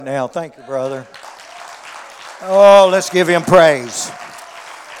Now, thank you, brother. Oh, let's give him praise.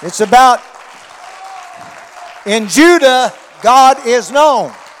 It's about, in Judah, God is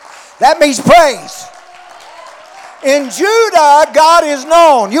known. That means praise. In Judah, God is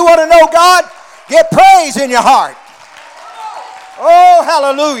known. You want to know God? Get praise in your heart. Oh,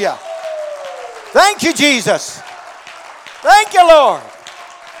 hallelujah. Thank you, Jesus. Thank you, Lord.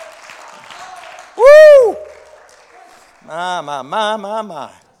 Woo!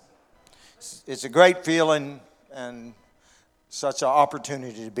 My. It's a great feeling and such an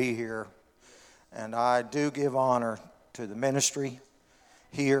opportunity to be here. And I do give honor to the ministry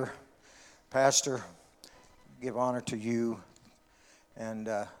here. Pastor, give honor to you. And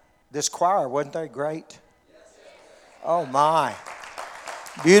this choir, wasn't they great? Oh, my.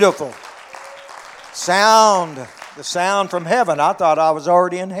 Beautiful. The sound from heaven. I thought I was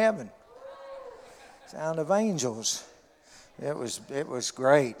already in heaven. Sound of angels. It was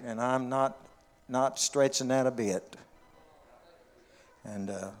great, and I'm not stretching that a bit.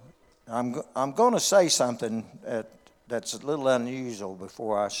 And I'm going to say something that's a little unusual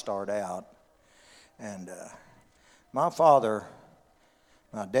before I start out. And my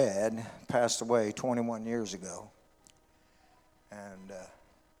dad, passed away 21 years ago, and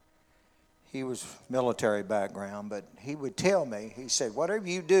he was military background, but he would tell me, he said, whatever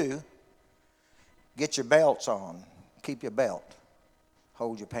you do, get your belts on. Keep your belt.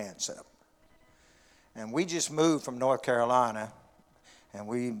 Hold your pants up. And we just moved from North Carolina, and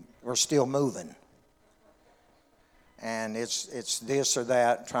we're still moving. And it's this or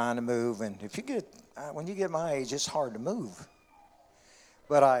that, trying to move. And when you get my age, it's hard to move.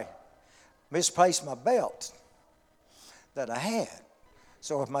 But I misplaced my belt that I had.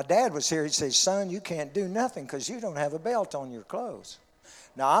 So if my dad was here, he'd say, son, you can't do nothing because you don't have a belt on your clothes.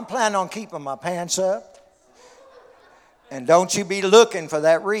 Now, I'm planning on keeping my pants up. And don't you be looking for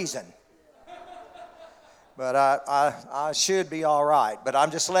that reason. But I should be all right. But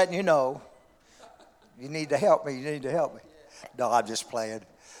I'm just letting you know, you need to help me. No, I'm just playing.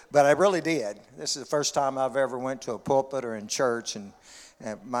 But I really did. This is the first time I've ever went to a pulpit or in church. And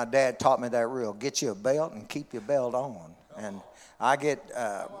my dad taught me that rule. Get you a belt and keep your belt on. And I get,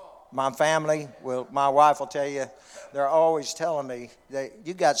 my family, my wife will tell you, they're always telling me,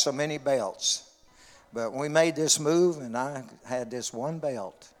 you got so many belts. But we made this move, and I had this one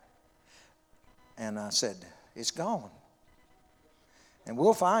belt. And I said, it's gone. And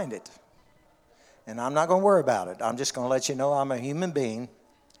we'll find it. And I'm not going to worry about it. I'm just going to let you know I'm a human being.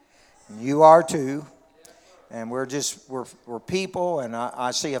 And you are too. And we're people, and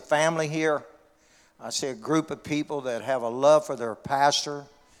I see a family here. I see a group of people that have a love for their pastor,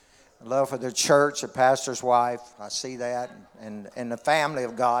 a love for their church, a pastor's wife. I see that. And the family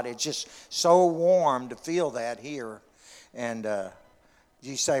of God. It's just so warm to feel that here. And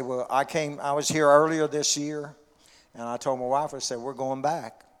you say, well, I was here earlier this year, and I told my wife, I said, we're going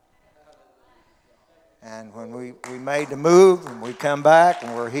back. And when we made the move, and we come back,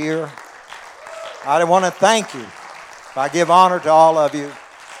 and we're here, I want to thank you. I give honor to all of you,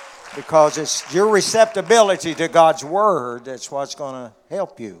 because it's your receptibility to God's word that's what's going to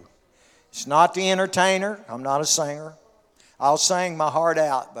help you. It's not the entertainer. I'm not a singer. I'll sing my heart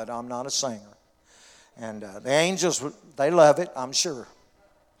out, but I'm not a singer. And the angels, they love it, I'm sure.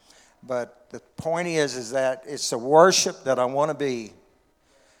 But the point is that it's the worship that I want to be.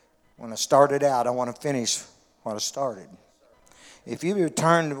 When I started out, I want to finish what I started. If you would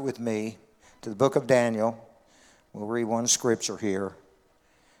turn with me to the book of Daniel, we'll read one scripture here.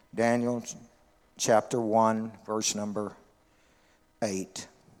 Daniel chapter 1, verse number 8.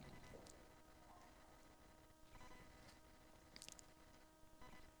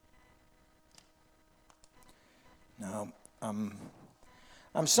 Now,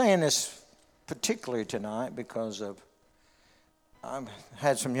 I'm saying this particularly tonight because I've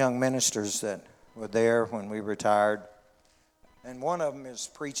had some young ministers that were there when we retired, and one of them is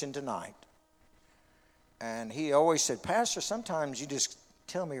preaching tonight. And he always said, Pastor, sometimes you just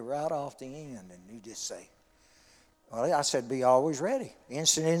tell me right off the end, and you just say, well, I said, be always ready, in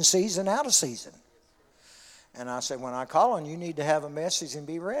season, out of season. And I said, when I call on you, you need to have a message and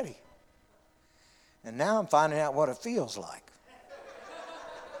be ready. And now I'm finding out what it feels like.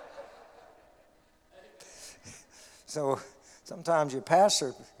 So sometimes your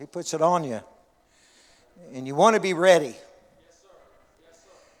pastor, he puts it on you. And you want to be ready. Yes, sir. Yes, sir.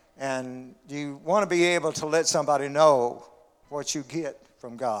 And you want to be able to let somebody know what you get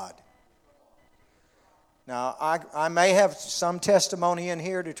from God. Now, I may have some testimony in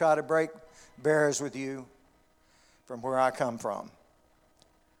here to try to break barriers with you from where I come from.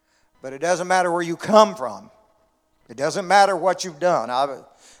 But it doesn't matter where you come from. It doesn't matter what you've done.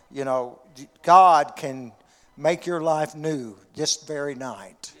 God can make your life new this very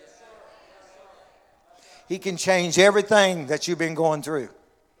night. He can change everything that you've been going through.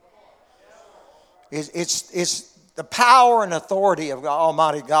 It's the power and authority of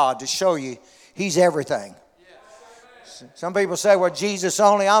Almighty God to show you He's everything. Some people say, well, Jesus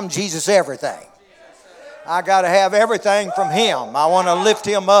only. I'm Jesus everything. I got to have everything from Him. I want to lift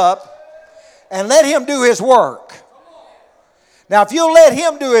Him up and let Him do His work. Now, if you let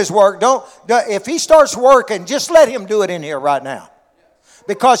Him do His work, if He starts working, just let Him do it in here right now.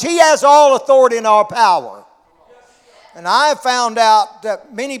 Because He has all authority and all power. And I have found out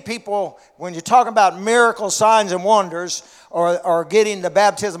that many people, when you're talking about miracles, signs, and wonders, or getting the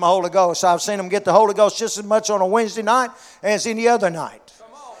baptism of the Holy Ghost, I've seen them get the Holy Ghost just as much on a Wednesday night as any other night.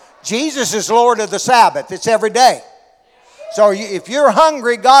 Jesus is Lord of the Sabbath. It's every day. So if you're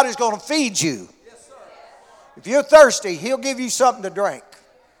hungry, God is going to feed you. If you're thirsty, He'll give you something to drink.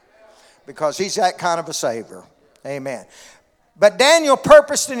 Because He's that kind of a Savior. Amen. But Daniel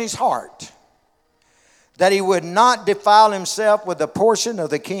purposed in his heart that he would not defile himself with a portion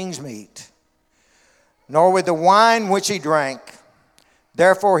of the king's meat, nor with the wine which he drank.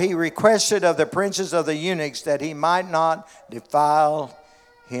 Therefore he requested of the princes of the eunuchs that he might not defile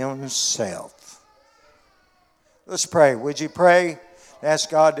himself. Let's pray. Would you pray? Ask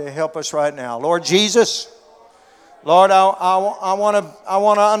God to help us right now. Lord Jesus, Lord, I want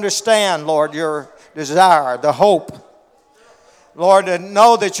to understand, Lord, your desire, the hope. Lord, to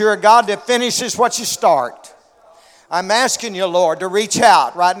know that you're a God that finishes what you start. I'm asking you, Lord, to reach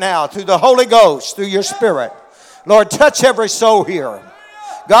out right now through the Holy Ghost, through your Spirit. Lord, touch every soul here.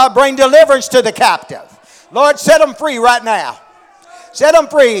 God, bring deliverance to the captive. Lord, set them free right now. Set them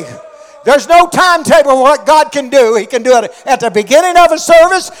free. There's no timetable what God can do. He can do it at the beginning of a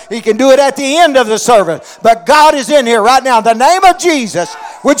service. He can do it at the end of the service. But God is in here right now. In the name of Jesus,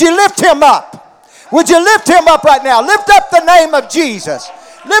 would you lift him up? Would you lift him up right now? Lift up the name of Jesus.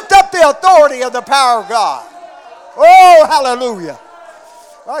 Lift up the authority of the power of God. Oh, hallelujah.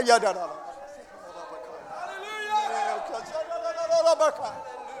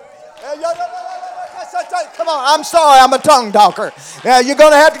 Come on, I'm sorry, I'm a tongue talker. You're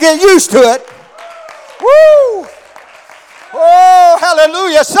going to have to get used to it. Woo! Oh,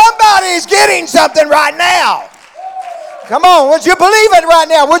 hallelujah. Somebody's getting something right now. Come on, would you believe it right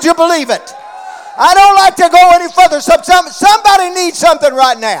now? Would you believe it? I don't like to go any further. Somebody needs something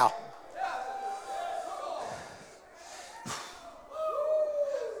right now.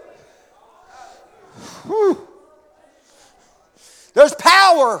 Whew. There's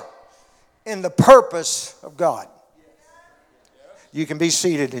power in the purpose of God. You can be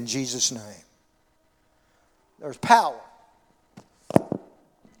seated in Jesus' name. There's power in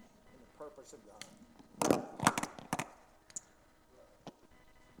the purpose of God.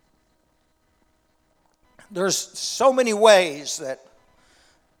 There's so many ways that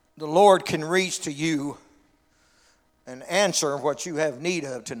the Lord can reach to you and answer what you have need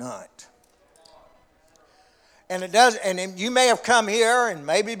of tonight. And it does, and you may have come here, and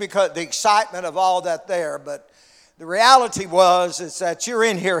maybe because the excitement of all that there, but the reality is that you're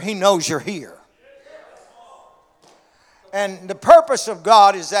in here. He knows you're here. And the purpose of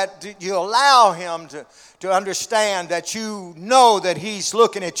God is that you allow Him to understand that you know that He's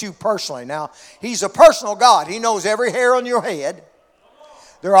looking at you personally. Now, He's a personal God. He knows every hair on your head.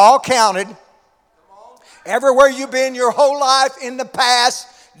 They're all counted. Everywhere you've been your whole life in the past,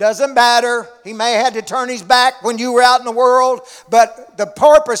 doesn't matter. He may have had to turn His back when you were out in the world, but the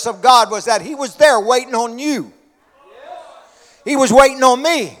purpose of God was that He was there waiting on you. He was waiting on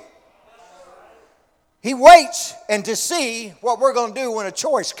me. He waits and to see what we're going to do when a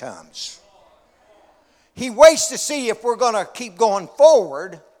choice comes. He waits to see if we're going to keep going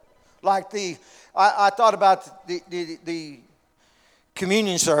forward. Like I thought about the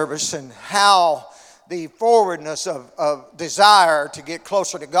communion service and how the forwardness of desire to get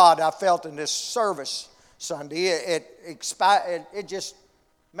closer to God I felt in this service Sunday. It just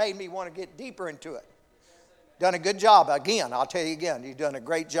made me want to get deeper into it. Done a good job. Again, I'll tell you again, you've done a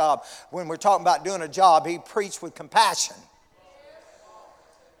great job. When we're talking about doing a job, he preached with compassion.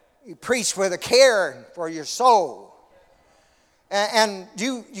 He preached with a care for your soul. And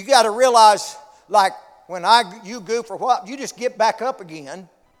you got to realize, like when you goof or what, you just get back up again.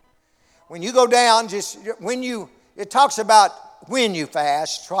 When you go down, it talks about when you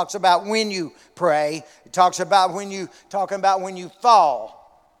fast, talks about when you pray, it talks about when you fall.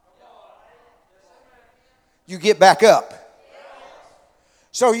 You get back up.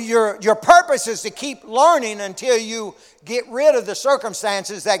 So your purpose is to keep learning until you get rid of the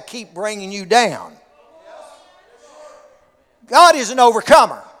circumstances that keep bringing you down. God is an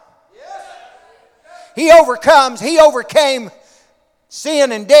overcomer. He overcame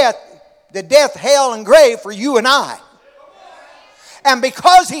sin and death, the death, hell, and grave for you and I. And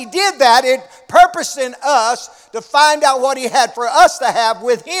because He did that, it purposed in us to find out what He had for us to have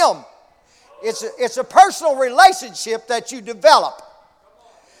with Him. It's a personal relationship that you develop.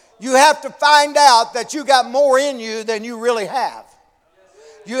 You have to find out that you got more in you than you really have.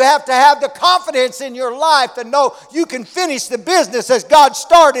 You have to have the confidence in your life to know you can finish the business as God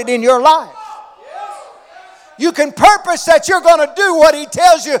started in your life. You can purpose that you're going to do what He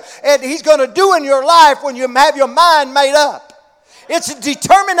tells you and He's going to do in your life when you have your mind made up. It's a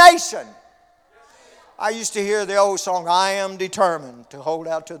determination. I used to hear the old song, I am determined to hold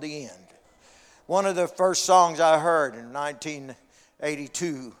out to the end. One of the first songs I heard in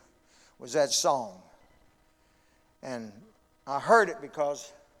 1982 was that song. And I heard it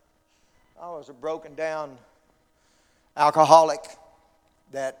because I was a broken down alcoholic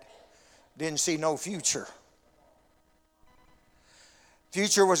that didn't see no future.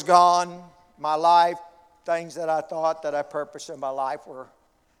 Future was gone. My life, things that I thought that I purposed in my life were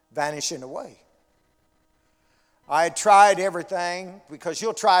vanishing away. I had tried everything, because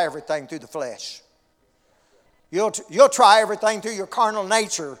you'll try everything through the flesh. You'll try everything through your carnal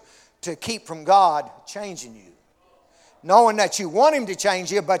nature to keep from God changing you. Knowing that you want Him to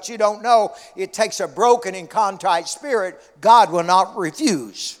change you, but you don't know it takes a broken and contrite spirit God will not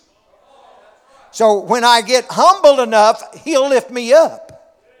refuse. So when I get humbled enough, He'll lift me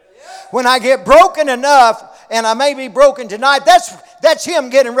up. When I get broken enough, and I may be broken tonight, that's Him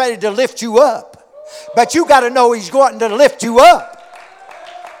getting ready to lift you up. But you got to know He's going to lift you up.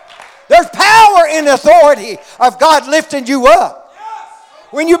 There's power in the authority of God lifting you up.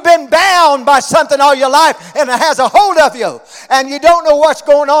 When you've been bound by something all your life and it has a hold of you and you don't know what's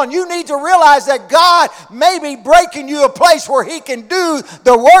going on, you need to realize that God may be breaking you a place where He can do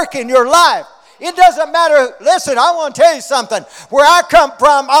the work in your life. It doesn't matter. Listen, I want to tell you something. Where I come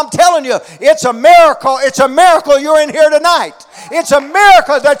from, I'm telling you, it's a miracle. It's a miracle you're in here tonight. It's a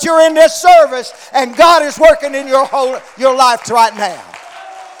miracle that you're in this service and God is working in your life right now.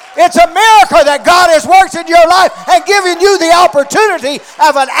 It's a miracle that God has worked in your life and given you the opportunity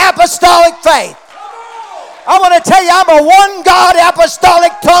of an apostolic faith. I want to tell you, I'm a one God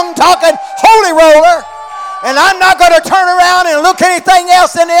apostolic tongue-talking holy roller, and I'm not going to turn around and look anything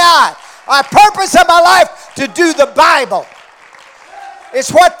else in the eye. I purpose in my life to do the Bible.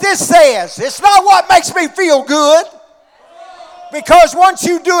 It's what this says. It's not what makes me feel good. Because once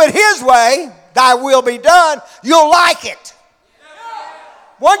you do it His way, thy will be done, you'll like it.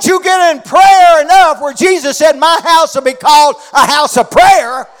 Once you get in prayer enough where Jesus said, my house will be called a house of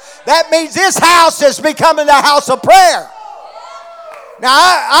prayer, that means this house is becoming a house of prayer. Now,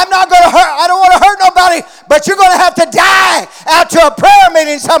 I'm not going to hurt, I don't want to hurt nobody, but you're going to have to die out to a prayer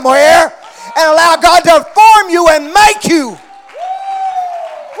meeting somewhere and allow God to form you and make you.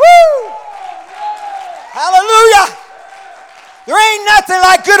 Woo! Hallelujah! There ain't nothing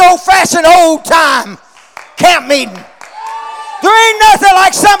like good old-fashioned old-time camp meeting. There ain't nothing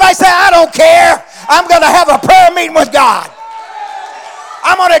like somebody saying, I don't care. I'm going to have a prayer meeting with God.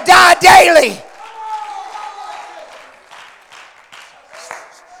 I'm going to die daily.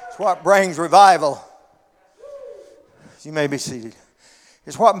 It's what brings revival. You may be seated.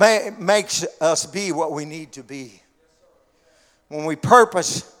 It's what makes us be what we need to be. When we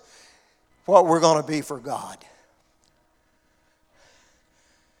purpose what we're going to be for God.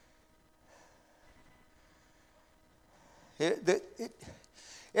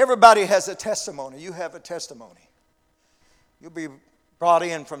 Everybody has a testimony. You have a testimony. You'll be brought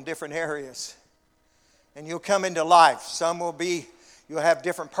in from different areas. And you'll come into life. You'll have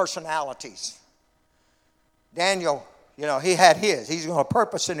different personalities. Daniel, he had his. He's going to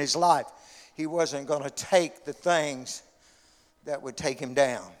purpose in his life. He wasn't going to take the things that would take him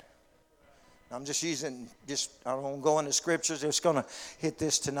down. I'm just I don't want to go into scriptures. Just going to hit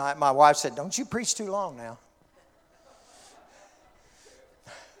this tonight. My wife said, don't you preach too long now.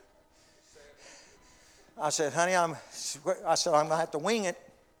 I said, honey, I'm going to have to wing it.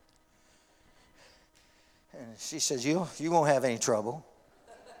 And she says, you won't have any trouble.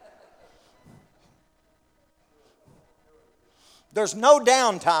 There's no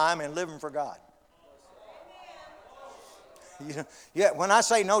downtime in living for God. When I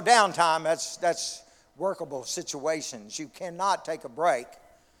say no downtime, that's workable situations. You cannot take a break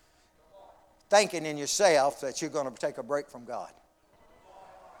thinking in yourself that you're going to take a break from God.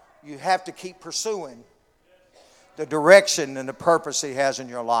 You have to keep pursuing the direction and the purpose He has in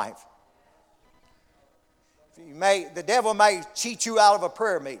your life. The devil may cheat you out of a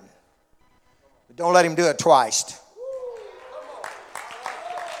prayer meeting, but don't let him do it twice.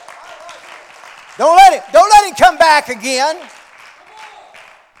 Don't let him come back again.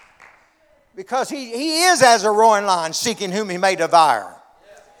 Because he is as a roaring lion, seeking whom he may devour.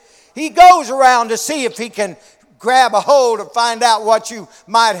 He goes around to see if he can grab a hold and find out what you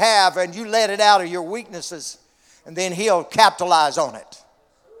might have, and you let it out of your weaknesses, and then he'll capitalize on it.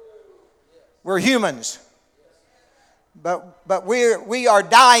 We're humans. But we are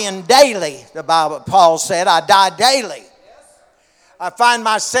dying daily, the Bible, Paul said. I die daily. I find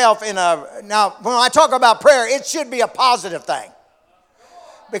myself now when I talk about prayer, it should be a positive thing.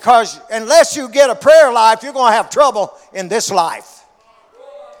 Because unless you get a prayer life, you're going to have trouble in this life.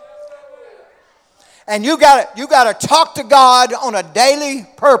 And you got to talk to God on a daily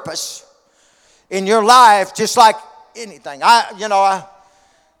purpose in your life, just like anything.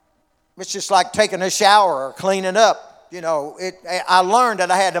 It's just like taking a shower or cleaning up. I learned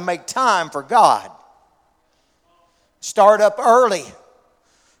that I had to make time for God. Start up early,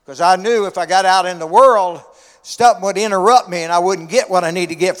 because I knew if I got out in the world, stuff would interrupt me and I wouldn't get what I need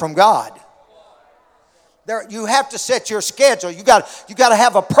to get from God. You have to set your schedule. You got to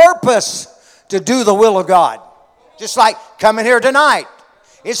have a purpose to do the will of God. Just like coming here tonight.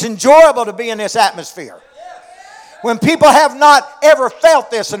 It's enjoyable to be in this atmosphere. When people have not ever felt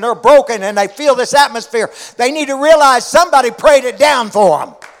this and they're broken and they feel this atmosphere, they need to realize somebody prayed it down for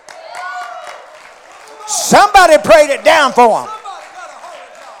them. Somebody prayed it down for them.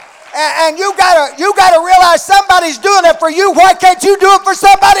 And you gotta realize somebody's doing it for you. Why can't you do it for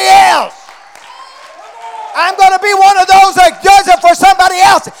somebody else? I'm going to be one of those that does it for somebody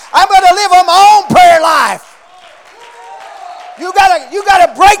else. I'm going to live on my own prayer life. You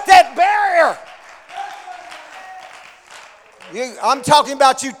gotta break that barrier. I'm talking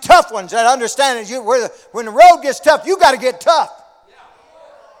about you tough ones that understand it. When the road gets tough, you got to get tough.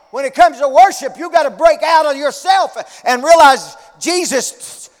 When it comes to worship, you got to break out of yourself and realize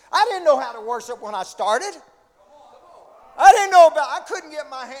Jesus. I didn't know how to worship when I started. I couldn't get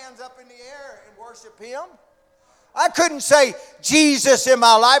my hands up in the air and worship Him. I couldn't say Jesus in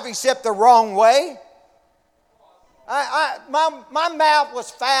my life except the wrong way. My mouth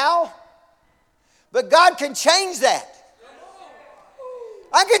was foul, but God can change that.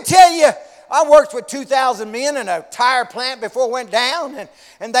 I can tell you, I worked with 2,000 men in a tire plant before it went down,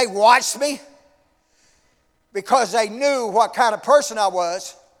 and they watched me because they knew what kind of person I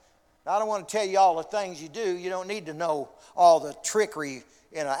was. I don't want to tell you all the things you do. You don't need to know all the trickery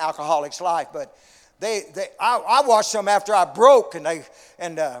in an alcoholic's life, but I watched them after I broke, when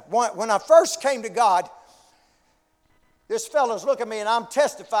I first came to God, this fellow's looking at me and I'm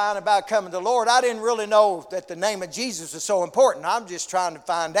testifying about coming to the Lord. I didn't really know that the name of Jesus was so important. I'm just trying to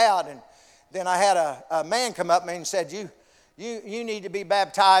find out. And then I had a man come up to me and said, you need to be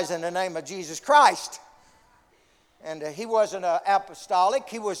baptized in the name of Jesus Christ. And he wasn't an apostolic.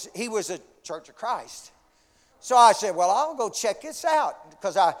 He was a Church of Christ. So I said, well, I'll go check this out.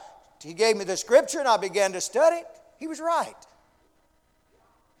 Because he gave me the scripture and I began to study it. He was right.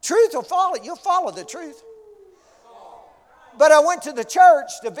 Truth will follow. You'll follow the truth. But I went to the church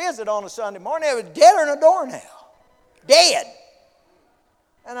to visit on a Sunday morning. It was deader than a doornail. Dead.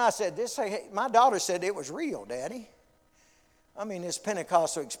 And I said, my daughter said it was real, Daddy. I mean, this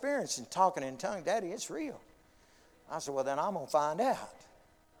Pentecostal experience and talking in tongues, Daddy, it's real. I said, well, then I'm going to find out.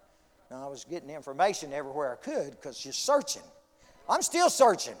 Now, I was getting information everywhere I could because just searching. I'm still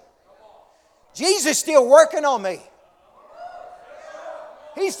searching. Jesus is still working on me.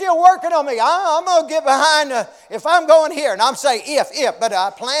 He's still working on me. I'm going to get behind if I'm going here, and I'm saying if, but I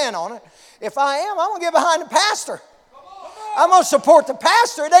plan on it. If I am, I'm going to get behind the pastor. I'm going to support the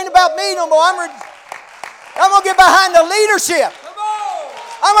pastor. It ain't about me no more. I'm going to get behind the leadership.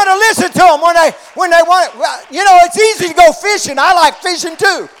 I'm going to listen to them when they want it. Well, it's easy to go fishing. I like fishing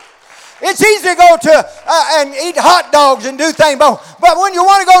too. It's easy to go to and eat hot dogs and do things. But when you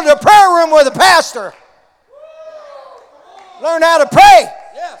want to go to the prayer room with the pastor, learn how to pray.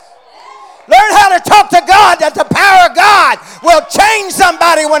 Learn how to talk to God, that the power of God will change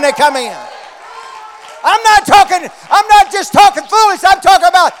somebody when they come in. I'm not just talking foolish. I'm talking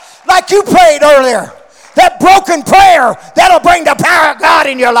about like you prayed earlier. That broken prayer, that'll bring the power of God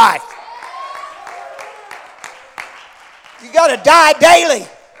in your life. You got to die daily.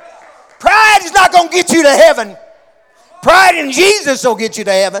 Pride is not going to get you to heaven. Pride in Jesus will get you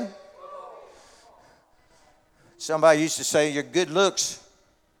to heaven. Somebody used to say your good looks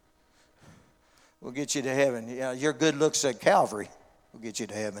will get you to heaven. Yeah, your good looks at Calvary will get you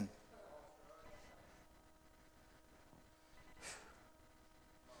to heaven.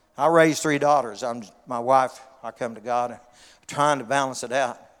 I raised 3 daughters. My wife, I come to God trying to balance it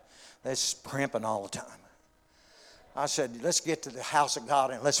out. They're primping all the time. I said, let's get to the house of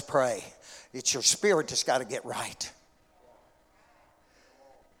God and let's pray. It's your spirit that's got to get right.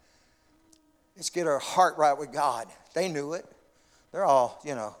 Let's get our heart right with God. They knew it. They're all,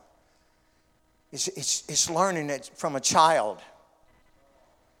 it's learning it from a child.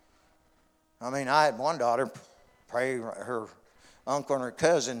 I mean, I had one daughter pray, her uncle and her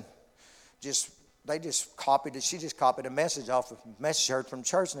cousin they just copied it. She just copied a message off of a message heard from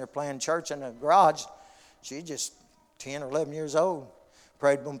church, and they're playing church in the garage. She just 10 or 11 years old.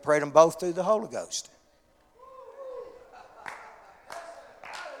 Prayed them both through the Holy Ghost.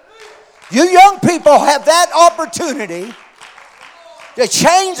 You young people have that opportunity to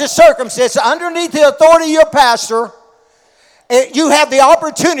change the circumstances underneath the authority of your pastor. You have the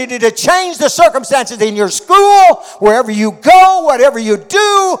opportunity to change the circumstances in your school, wherever you go, whatever you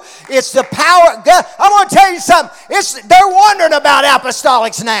do. It's the power. God, I want to tell you something. They're wondering about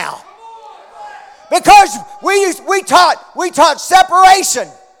apostolics now. Because we taught separation,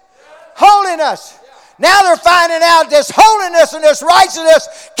 holiness. Now they're finding out this holiness and this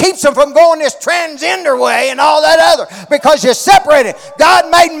righteousness keeps them from going this transgender way and all that other. Because you're separated.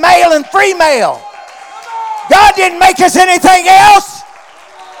 God made male and female. God didn't make us anything else.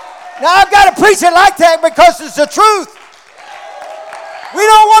 Now I've got to preach it like that because it's the truth. We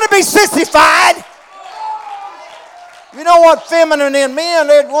don't want to be sissified. We don't want feminine in men.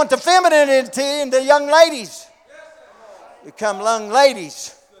 They want the femininity in the young ladies. Become young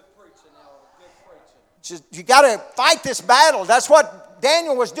ladies. You got to fight this battle. That's what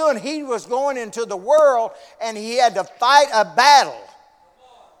Daniel was doing. He was going into the world and he had to fight a battle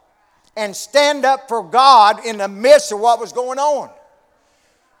and stand up for God in the midst of what was going on.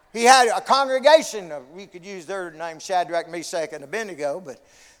 He had a congregation. We could use their name, Shadrach, Meshach, and Abednego, but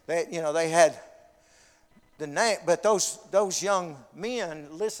they had the name. But those young men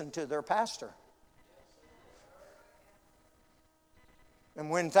listened to their pastor. And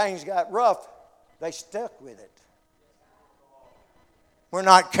when things got rough, they stuck with it. We're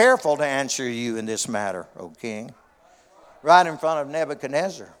not careful to answer you in this matter, O king. Right in front of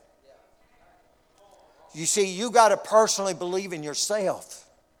Nebuchadnezzar. You see, you got to personally believe in yourself.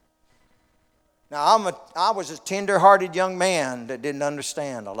 Now, I was a tender-hearted young man that didn't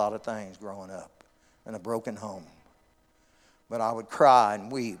understand a lot of things growing up in a broken home. But I would cry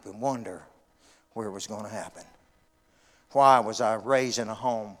and weep and wonder where it was going to happen. Why was I raised in a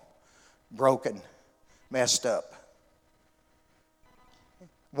home broken, messed up,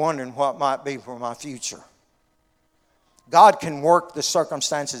 wondering what might be for my future? God can work the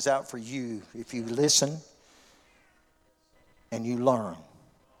circumstances out for you if you listen and you learn.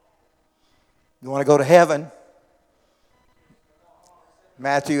 You want to go to heaven?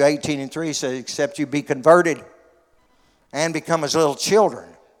 Matthew 18:3 says, except you be converted and become as little children,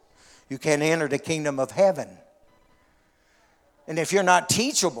 you can't enter the kingdom of heaven. And if you're not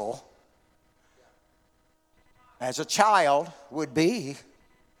teachable, as a child would be,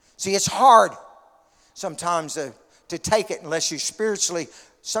 see, it's hard sometimes to take it unless you spiritually,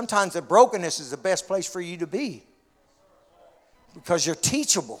 sometimes the brokenness is the best place for you to be because you're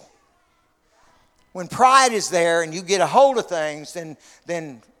teachable. When pride is there and you get a hold of things,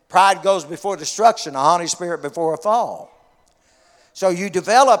 then pride goes before destruction, a haughty spirit before a fall. So you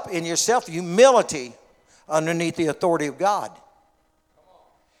develop in yourself humility underneath the authority of God.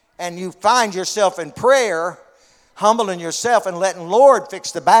 And you find yourself in prayer, humbling yourself and letting Lord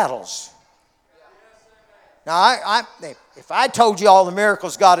fix the battles. Now, if I told you all the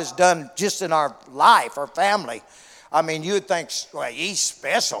miracles God has done just in our life, our family, I mean, you would think, well, he's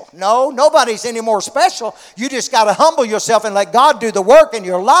special. No, nobody's any more special. You just got to humble yourself and let God do the work in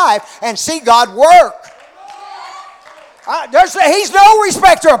your life and see God work. He's no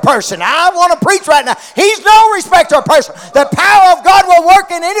respecter of person. I want to preach right now. He's no respecter of person. The power of God will work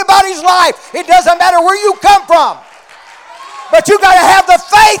in anybody's life. It doesn't matter where you come from. But you got to have the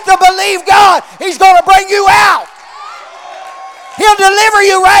faith to believe God. He's going to bring you out. He'll deliver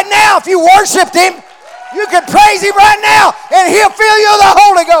you right now if you worshiped Him. You can praise Him right now and He'll fill you with the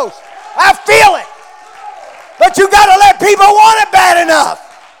Holy Ghost. I feel it. But you got to let people want it bad enough.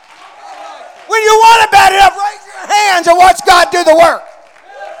 When you want it bad enough, raise your hands and watch God do the work.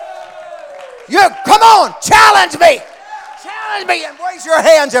 Come on, challenge me. Challenge me and raise your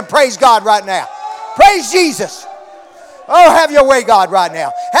hands and praise God right now. Praise Jesus. Oh, have your way, God, right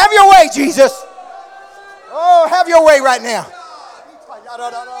now. Have your way, Jesus. Oh, have your way right now.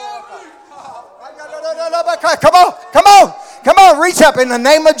 Come on, come on, come on. Reach up in the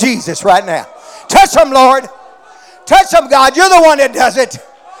name of Jesus right now. Touch them, Lord. Touch them, God. You're the one that does it.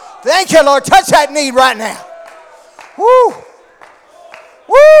 Thank you, Lord. Touch that need right now. Woo.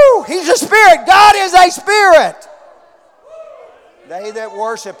 Woo. He's a spirit. God is a spirit. They that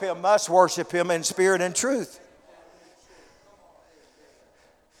worship him must worship him in spirit and truth.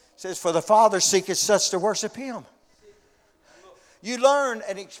 It says, for the Father seeketh such to worship him. You learn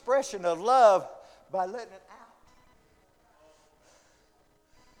an expression of love by letting it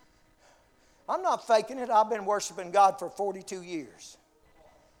out. I'm not faking it. I've been worshiping God for 42 years.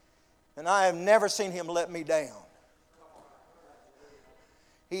 And I have never seen him let me down.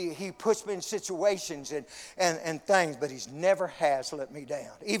 He puts me in situations and things, but he's never has let me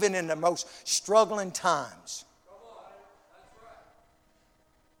down. Even in the most struggling times.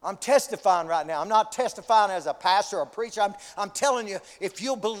 I'm testifying right now. I'm not testifying as a pastor or a preacher. I'm telling you, if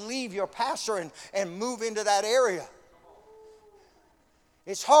you'll believe your pastor and move into that area.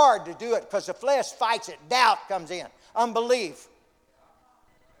 It's hard to do it because the flesh fights it. Doubt comes in. Unbelief.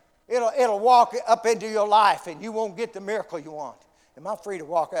 It'll walk up into your life and you won't get the miracle you want. Am I free to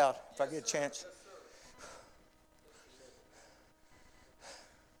walk out if I get a chance?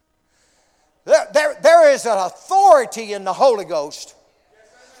 There is an authority in the Holy Ghost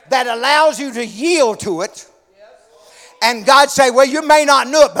that allows you to yield to it. And God say, well, you may not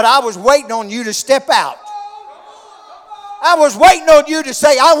know it, but I was waiting on you to step out. I was waiting on you to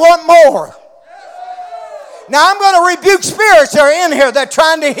say, I want more. Now I'm going to rebuke spirits that are in here that are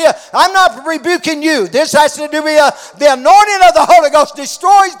trying to hear. I'm not rebuking you. This has to do with the anointing of the Holy Ghost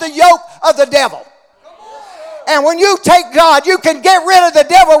destroys the yoke of the devil. And when you take God, you can get rid of the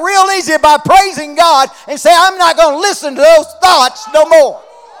devil real easy by praising God and say, I'm not going to listen to those thoughts no more.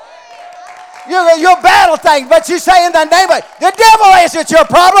 You'll battle things, but you say in the name of the devil isn't your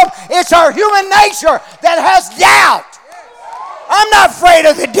problem. It's our human nature that has doubt. I'm not afraid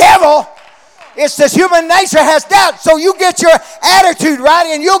of the devil. It's this human nature has doubt. So you get your attitude right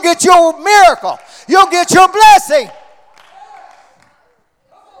and you'll get your miracle. You'll get your blessing.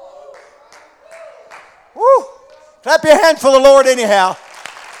 Woo. Clap your hands for the Lord anyhow.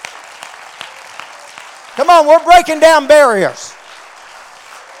 Come on, we're breaking down barriers.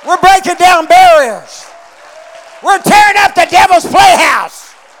 We're breaking down barriers. We're tearing up the devil's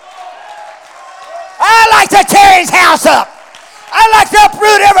playhouse. I like to tear his house up. I like to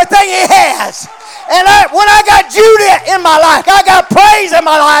uproot everything he has. And when I got Judah in my life, I got praise in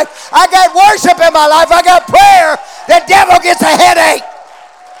my life, I got worship in my life, I got prayer, the devil gets a headache.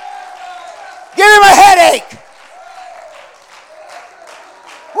 Give him a headache.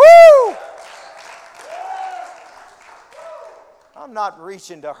 Woo! I'm not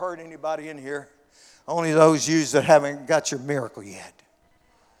reaching to hurt anybody in here. Only those you that haven't got your miracle yet.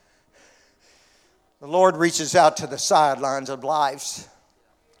 The Lord reaches out to the sidelines of lives.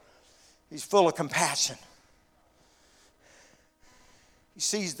 He's full of compassion. He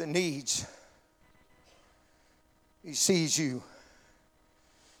sees the needs. He sees you.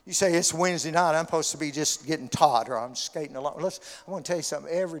 You say, it's Wednesday night. I'm supposed to be just getting taught or I'm skating along. I want to tell you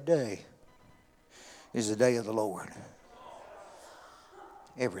something. Every day is the day of the Lord.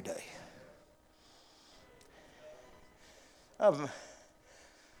 Every day.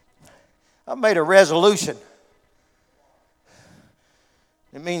 I've made a resolution.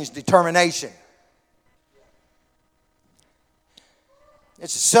 It means determination.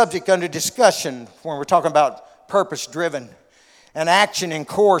 It's a subject under discussion when we're talking about purpose-driven. An action and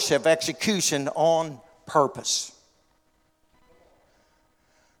course of execution on purpose.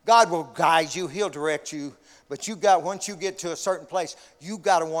 God will guide you. He'll direct you. But once you get to a certain place, you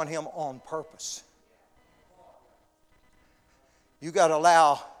got to want him on purpose. You got to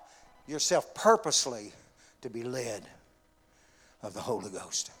allow yourself purposely to be led of the Holy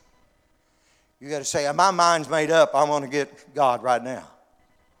Ghost. You got to say, my mind's made up. I want to get God right now.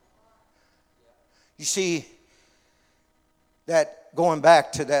 You see, that going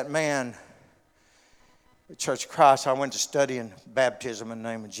back to that man, the Church of Christ, I went to studying baptism in the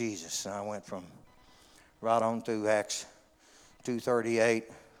name of Jesus. And I went from right on through Acts 2:38.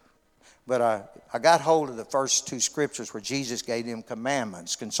 But I got hold of the first two scriptures where Jesus gave them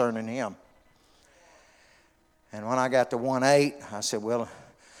commandments concerning him. And when I got to 1:8, I said, well,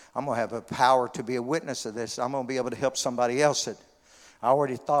 I'm going to have the power to be a witness of this. I'm going to be able to help somebody else that I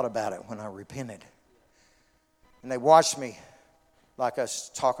already thought about it when I repented. And they watched me, like I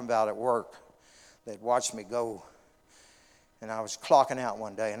was talking about at work. They'd watched me go. And I was clocking out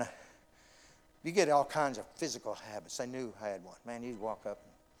one day. And you get all kinds of physical habits. They knew I had one. Man, you'd walk up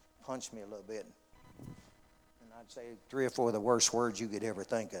and punch me a little bit. And I'd say 3 or 4 of the worst words you could ever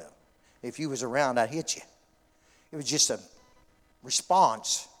think of. If you was around, I'd hit you. It was just a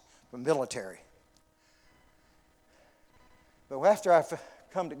response from military. But after I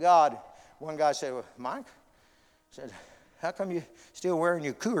come to God, one guy said, well, Mike, said, how come you still wearing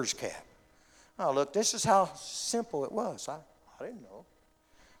your Coors cap? Oh, look, this is how simple it was. I I didn't know.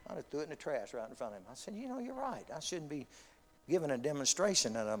 I just threw it in the trash right in front of him. I said, you know, you're right. I shouldn't be giving a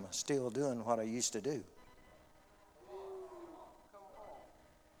demonstration that I'm still doing what I used to do.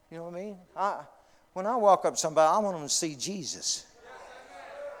 You know what I mean? When I walk up to somebody, I want them to see Jesus.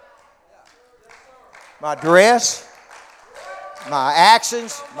 My dress, my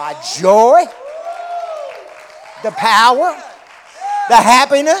actions, my joy, the power, the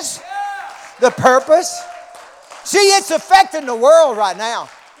happiness, the purpose. See, it's affecting the world right now.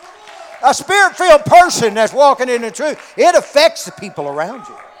 A spirit-filled person that's walking in the truth, it affects the people around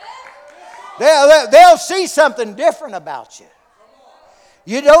you. They'll see something different about you.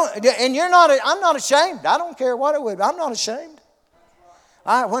 You don't, and you're not. I'm not ashamed. I don't care what it would. I'm not ashamed.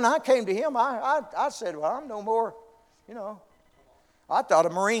 When I came to him, I said, well, I'm no more, you know. I thought a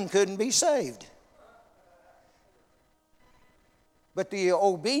Marine couldn't be saved. But the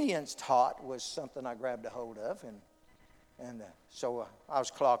obedience taught was something I grabbed a hold of. And so I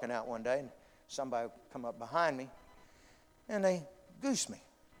was clocking out one day, and somebody come up behind me, and they goosed me.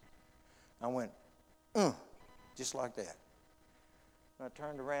 I went, just like that. And I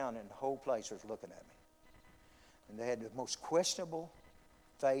turned around, and the whole place was looking at me. And they had the most questionable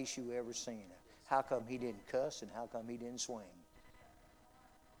face you ever seen. How come he didn't cuss, and how come he didn't swing?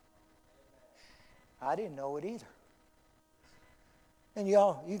 I didn't know it either. And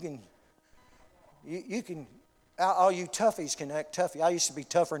y'all, you can, all you toughies can act toughy. I used to be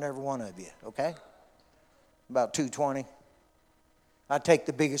tougher than every one of you, okay? About 220. I'd take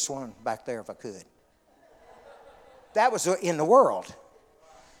the biggest one back there if I could. That was in the world.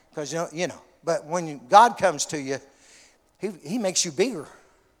 Because, you know, but when God comes to you, He makes you bigger.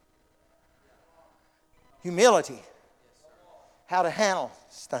 Humility. How to handle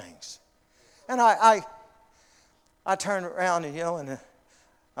things. And I turned around and, you know, and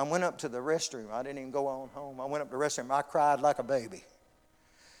I went up to the restroom. I didn't even go on home. I went up to the restroom. I cried like a baby.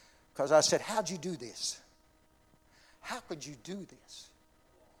 Because I said, how'd you do this? How could you do this?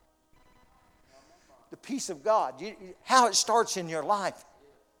 The peace of God. How it starts in your life.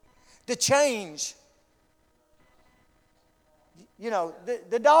 The change. You know,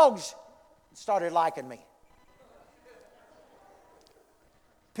 the dogs started liking me.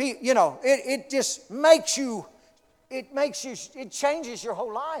 You know, it just makes you, it changes your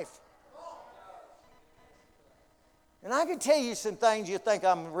whole life. And I can tell you some things you think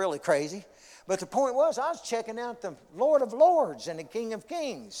I'm really crazy. But the point was, I was checking out the Lord of Lords and the King of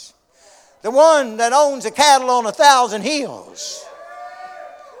Kings. The one that owns the cattle on 1,000 hills.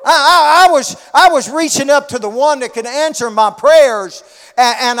 I was reaching up to the one that could answer my prayers,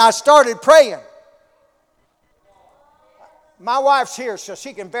 and I started praying. My wife's here, so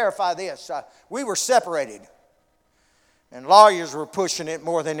she can verify this. We were separated. And lawyers were pushing it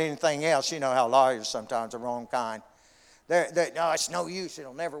more than anything else. You know how lawyers sometimes are the wrong kind. No, it's no use.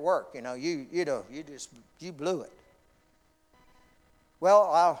 It'll never work. You know, you blew it.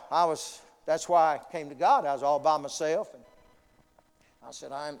 Well, that's why I came to God. I was all by myself. And I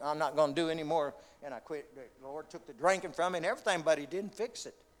said, I'm not going to do any more. And I quit. The Lord took the drinking from me and everything, but He didn't fix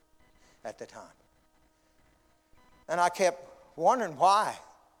it at the time. And I kept wondering why.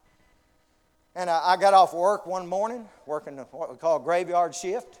 And I got off work one morning, working what we call graveyard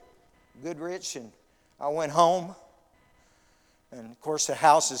shift, Goodrich, and I went home. And, of course, the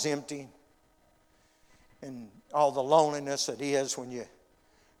house is empty. And all the loneliness it is when you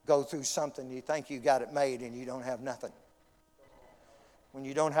go through something, you think you got it made and you don't have nothing. When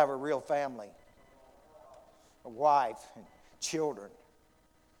you don't have a real family, a wife, and children.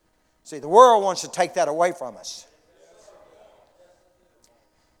 See, the world wants to take that away from us.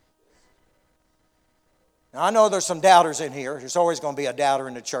 Now, I know there's some doubters in here. There's always going to be a doubter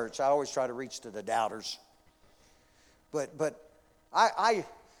in the church. I always try to reach to the doubters. But I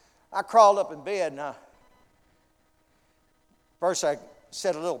crawled up in bed, and first I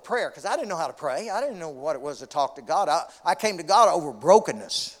said a little prayer because I didn't know how to pray. I didn't know what it was to talk to God. I came to God over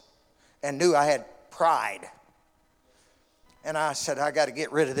brokenness and knew I had pride. And I said, I got to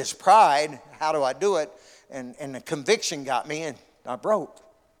get rid of this pride. How do I do it? And the conviction got me, and I broke.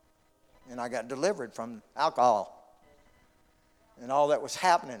 And I got delivered from alcohol and all that was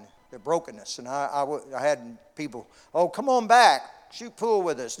happening, the brokenness. And I had people, oh, come on back, shoot pool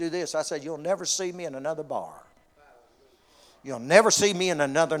with us, do this. I said, you'll never see me in another bar. You'll never see me in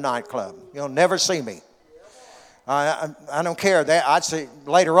another nightclub. You'll never see me. I don't care. I'd say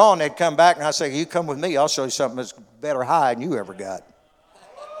later on they'd come back and I'd say, you come with me, I'll show you something that's better high than you ever got.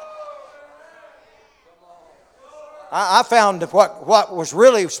 I found what was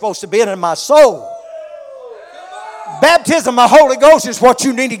really supposed to be in my soul. Baptism of the Holy Ghost is what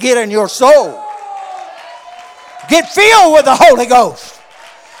you need to get in your soul. Get filled with the Holy Ghost.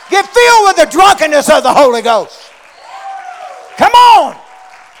 Get filled with the drunkenness of the Holy Ghost. Come on.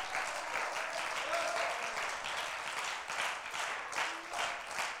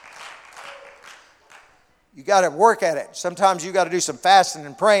 You got to work at it. Sometimes you got to do some fasting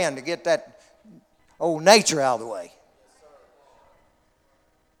and praying to get that old nature out of the way.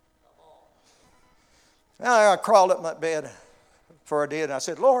 Now I crawled up in my bed before I did, and I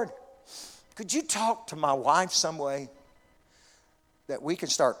said, Lord, could you talk to my wife some way that we can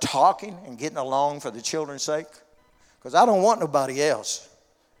start talking and getting along for the children's sake? Because I don't want nobody else.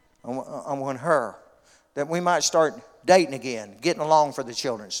 I want her. That we might start dating again, getting along for the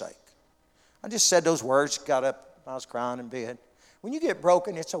children's sake. I just said those words, got up, I was crying in bed. When you get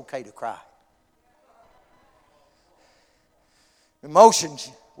broken, it's okay to cry.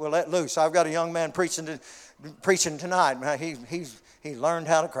 Emotions will let loose. I've got a young man preaching tonight. He learned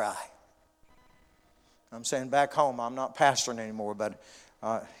how to cry. I'm saying back home, I'm not pastoring anymore, but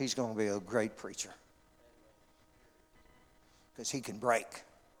he's going to be a great preacher. Because he can break.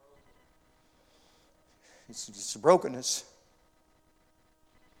 It's brokenness.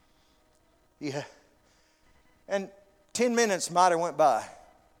 Yeah. And 10 minutes might have went by.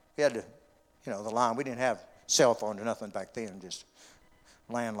 We had to, the line. We didn't have cell phones or nothing back then, just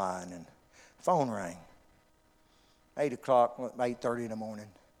landline, and phone rang. 8 o'clock, 8:30 in the morning.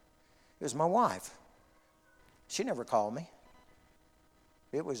 It was my wife. She never called me.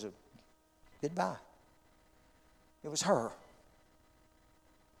 It was a goodbye. It was her.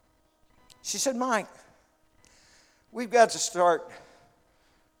 She said, Mike, we've got to start.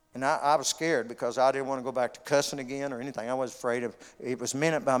 And I was scared because I didn't want to go back to cussing again or anything. I was afraid of it. Was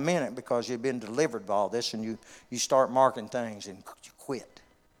minute by minute because you've been delivered by all this, and you start marking things and you quit.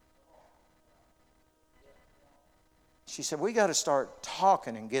 She said, we got to start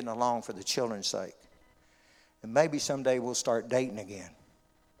talking and getting along for the children's sake. And maybe someday we'll start dating again.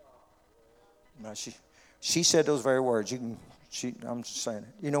 Now she said those very words. I'm just saying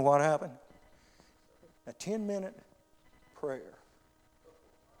it. You know what happened? A 10-minute prayer.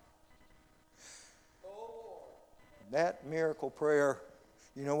 That miracle prayer,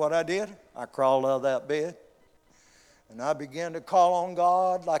 you know what I did? I crawled out of that bed and I began to call on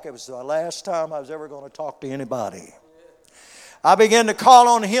God like it was the last time I was ever going to talk to anybody. I began to call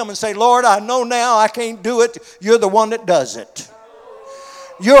on Him and say, Lord, I know now I can't do it. You're the one that does it.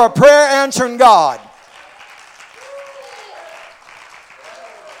 You're a prayer answering God.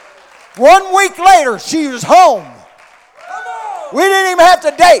 1 week later, she was home. We didn't even have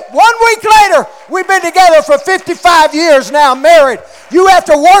to date. 1 week later, we've been together for 55 years now, married. You have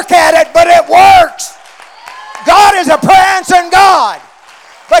to work at it, but it works. God is a prayer answering God.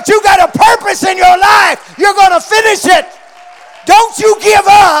 But you got a purpose in your life. You're going to finish it. Don't you give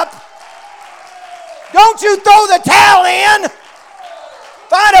up. Don't you throw the towel in.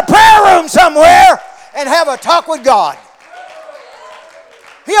 Find a prayer room somewhere and have a talk with God.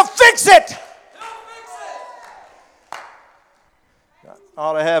 He'll fix it. I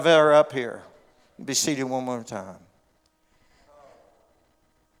ought to have her up here. Be seated one more time.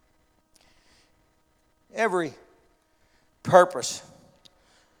 Every purpose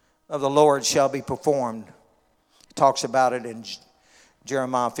of the Lord shall be performed. It talks about it in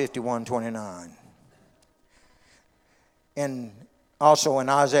Jeremiah 51:29. And also in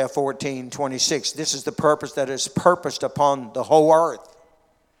Isaiah 14:26. This is the purpose that is purposed upon the whole earth.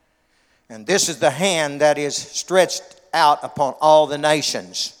 And this is the hand that is stretched out upon all the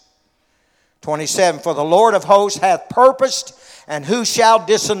nations. 27, for the Lord of hosts hath purposed, and who shall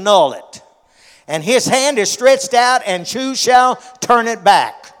disannul it? And His hand is stretched out, and who shall turn it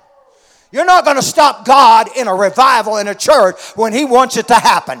back? You're not going to stop God in a revival in a church when He wants it to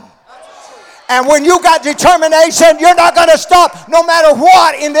happen. And when you got determination, you're not going to stop no matter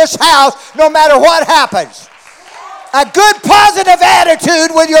what in this house, no matter what happens. A good positive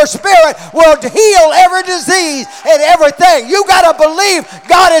attitude with your spirit will heal every disease and everything. You got to believe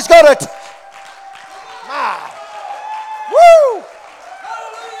God is going to. Woo!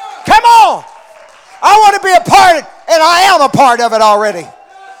 Come on! I want to be a part of it, and I am a part of it already.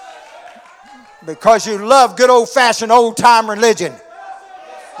 Because you love good old-fashioned old-time religion.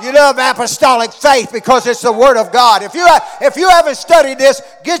 You love apostolic faith because it's the Word of God. If you haven't studied this,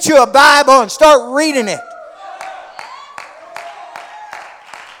 get you a Bible and start reading it.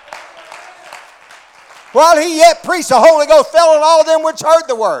 While he yet preached, the Holy Ghost fell on all them which heard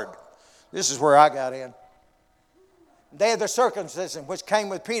the word. This is where I got in. They of the circumcision which came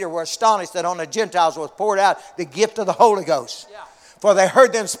with Peter were astonished that on the Gentiles was poured out the gift of the Holy Ghost. Yeah. For they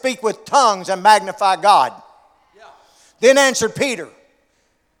heard them speak with tongues and magnify God. Yeah. Then answered Peter,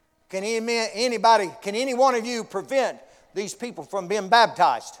 Can any one of you prevent these people from being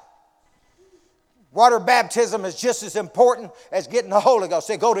baptized? Water baptism is just as important as getting the Holy Ghost.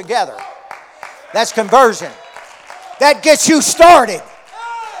 They go together. That's conversion. That gets you started.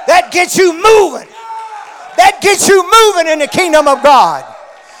 That gets you moving. That gets you moving in the kingdom of God,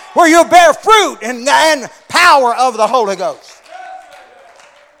 where you bear fruit and power of the Holy Ghost.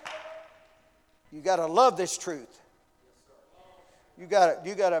 You got to love this truth. You got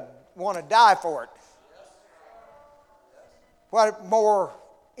to want to die for it. What more?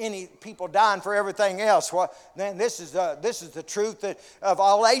 Any people dying for everything else? Well, then this is the truth of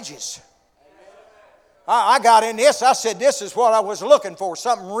all ages. I got in this. I said, this is what I was looking for.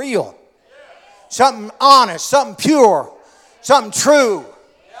 Something real. Something honest. Something pure. Something true.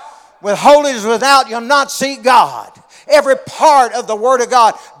 With holiness without, you'll not see God. Every part of the Word of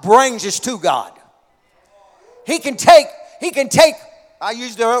God brings us to God. He can take, I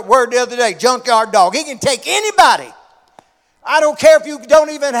used the word the other day, junkyard dog. He can take anybody. I don't care if you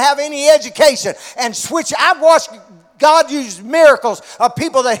don't even have any education and switch. I've watched God use miracles of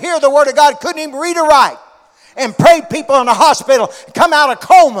people that hear the Word of God, couldn't even read or write, and pray people in the hospital come out of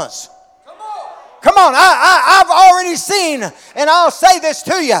comas. Come on, I've already seen, and I'll say this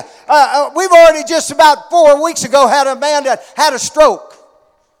to you. We've already just about 4 weeks ago had a man that had a stroke.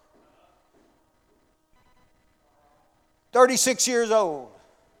 36 years old.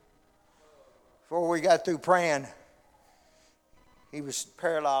 Before we got through praying, he was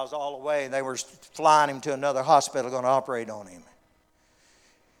paralyzed all the way. They were flying him to another hospital going to operate on him.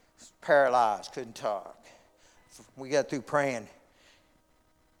 Paralyzed, couldn't talk. We got through praying.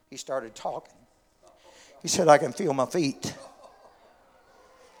 He started talking. He said, I can feel my feet.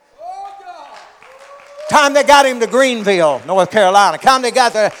 Time they got him to Greenville, North Carolina. Time they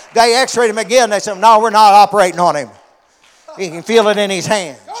x-rayed him again. They said, no, we're not operating on him. He can feel it in his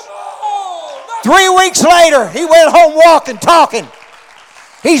hands. 3 weeks later, he went home walking, talking.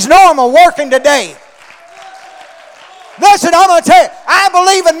 He's normal, working today. Listen, I'm going to tell you, I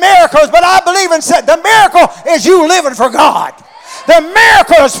believe in miracles, but I believe in the miracle is you living for God. The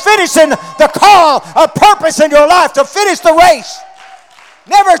miracle is finishing the call of purpose in your life to finish the race.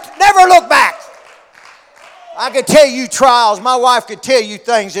 Never look back. I could tell you trials. My wife could tell you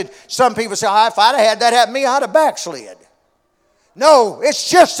things that some people say, if I'd have had that happen to me, I'd have backslid. No, it's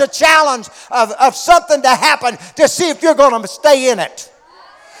just a challenge of something to happen to see if you're going to stay in it.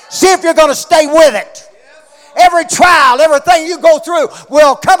 See if you're going to stay with it. Every trial, everything you go through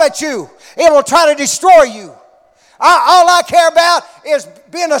will come at you. It will try to destroy you. All I care about is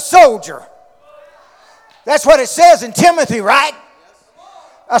being a soldier. That's what it says in Timothy, right?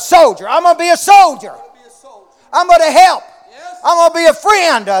 A soldier. I'm going to be a soldier. I'm going to help. I'm going to be a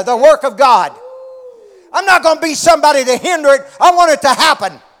friend of the work of God. I'm not going to be somebody to hinder it. I want it to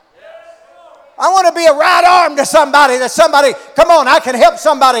happen. I want to be a right arm to somebody come on, I can help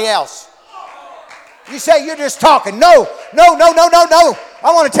somebody else. You say you're just talking. No.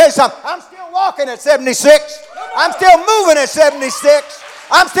 I want to tell you something. I'm still walking at 76. I'm still moving at 76.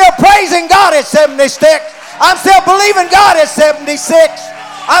 I'm still praising God at 76. I'm still believing God at 76.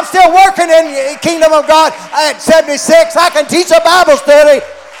 I'm still working in the kingdom of God at 76. I can teach a Bible study.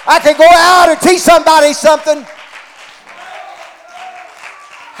 I can go out and teach somebody something.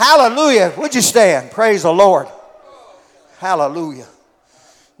 Hallelujah. Would you stand? Praise the Lord. Hallelujah.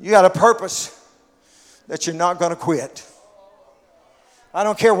 You got a purpose that you're not going to quit. I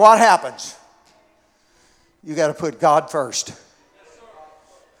don't care what happens. You got to put God first.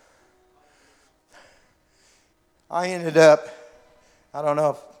 I ended up, I don't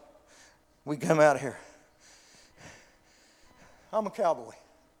know if we come out here. I'm a cowboy.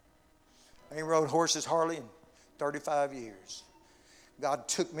 I ain't rode horses hardly in 35 years. God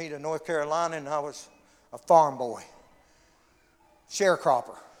took me to North Carolina and I was a farm boy.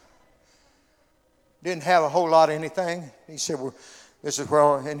 Sharecropper. Didn't have a whole lot of anything. He said, well, this is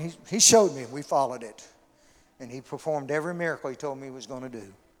where, and he showed me. We followed it. And he performed every miracle he told me he was going to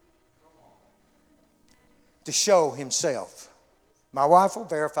do. To show himself. My wife will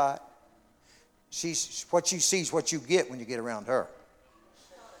verify it. What you see is what you get when you get around her.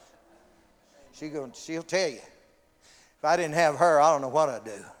 She'll tell you. If I didn't have her, I don't know what I'd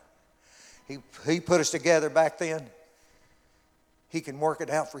do. He put us together back then. He can work it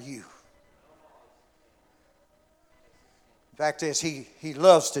out for you. The fact is, he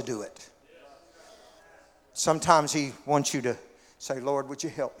loves to do it. Sometimes he wants you to say, Lord, would you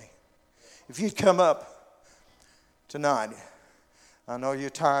help me? If you'd come up tonight, I know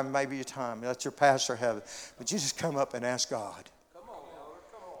your time, maybe your time, let your pastor have it, but you just come up and ask God.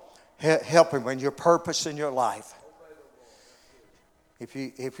 Help him in your purpose in your life. If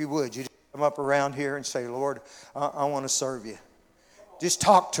you would, you just come up around here and say, Lord, I want to serve you. Just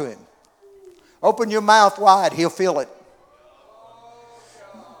talk to him. Open your mouth wide. He'll feel it.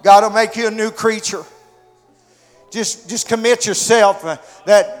 God will make you a new creature. Just commit yourself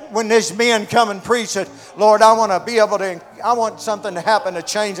that when these men come and preach that, Lord, I want something to happen, a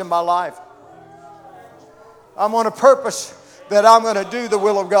change in my life. I want a purpose that I'm going to do the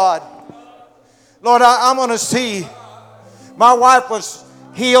will of God. Lord, I'm going to see. My wife was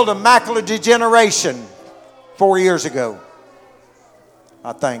healed of macular degeneration 4 years ago.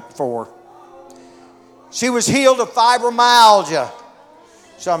 I think 4. She was healed of fibromyalgia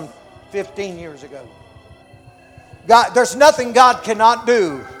some 15 years ago. God, there's nothing God cannot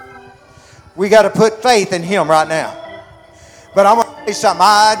do. We got to put faith in Him right now. But I'm going to tell you something.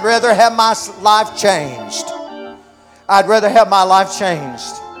 I'd rather have my life changed. I'd rather have my life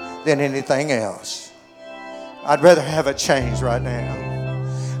changed than anything else. I'd rather have it changed right now.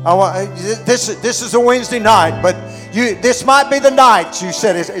 This is a Wednesday night, but this might be the night you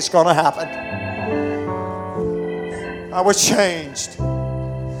said it's going to happen. I was changed.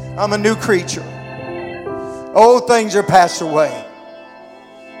 I'm a new creature. Old things are passed away.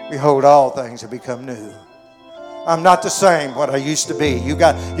 Behold, all things have become new. I'm not the same what I used to be. You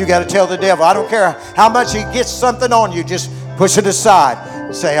got to tell the devil, I don't care how much he gets something on you, just push it aside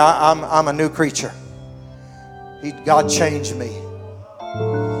and say, I'm a new creature. God changed me.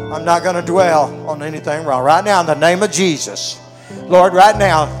 I'm not going to dwell on anything wrong. Right now, in the name of Jesus, Lord, right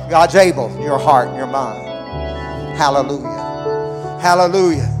now, God's able, your heart and your mind. Hallelujah.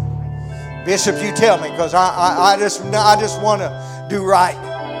 Hallelujah. Bishop, you tell me, because I just want to do right.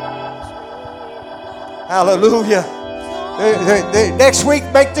 Hallelujah. Next week,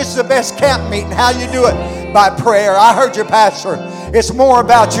 make this the best camp meeting. How you do it? By prayer. I heard your pastor. It's more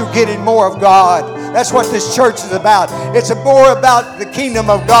about you getting more of God. That's what this church is about. It's more about the kingdom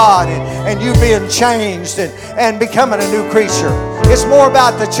of God and you being changed and becoming a new creature. It's more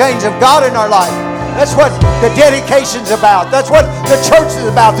about the change of God in our life. That's what the dedication's about. That's what the church is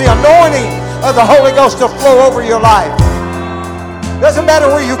about. The anointing of the Holy Ghost to flow over your life. Doesn't matter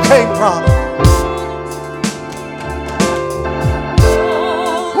where you came from.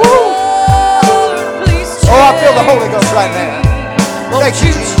 Oh, I feel the Holy Ghost right now. Thank you,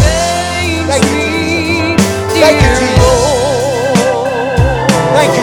 Jesus. Thank you, Jesus. Thank you, Jesus. Thank you.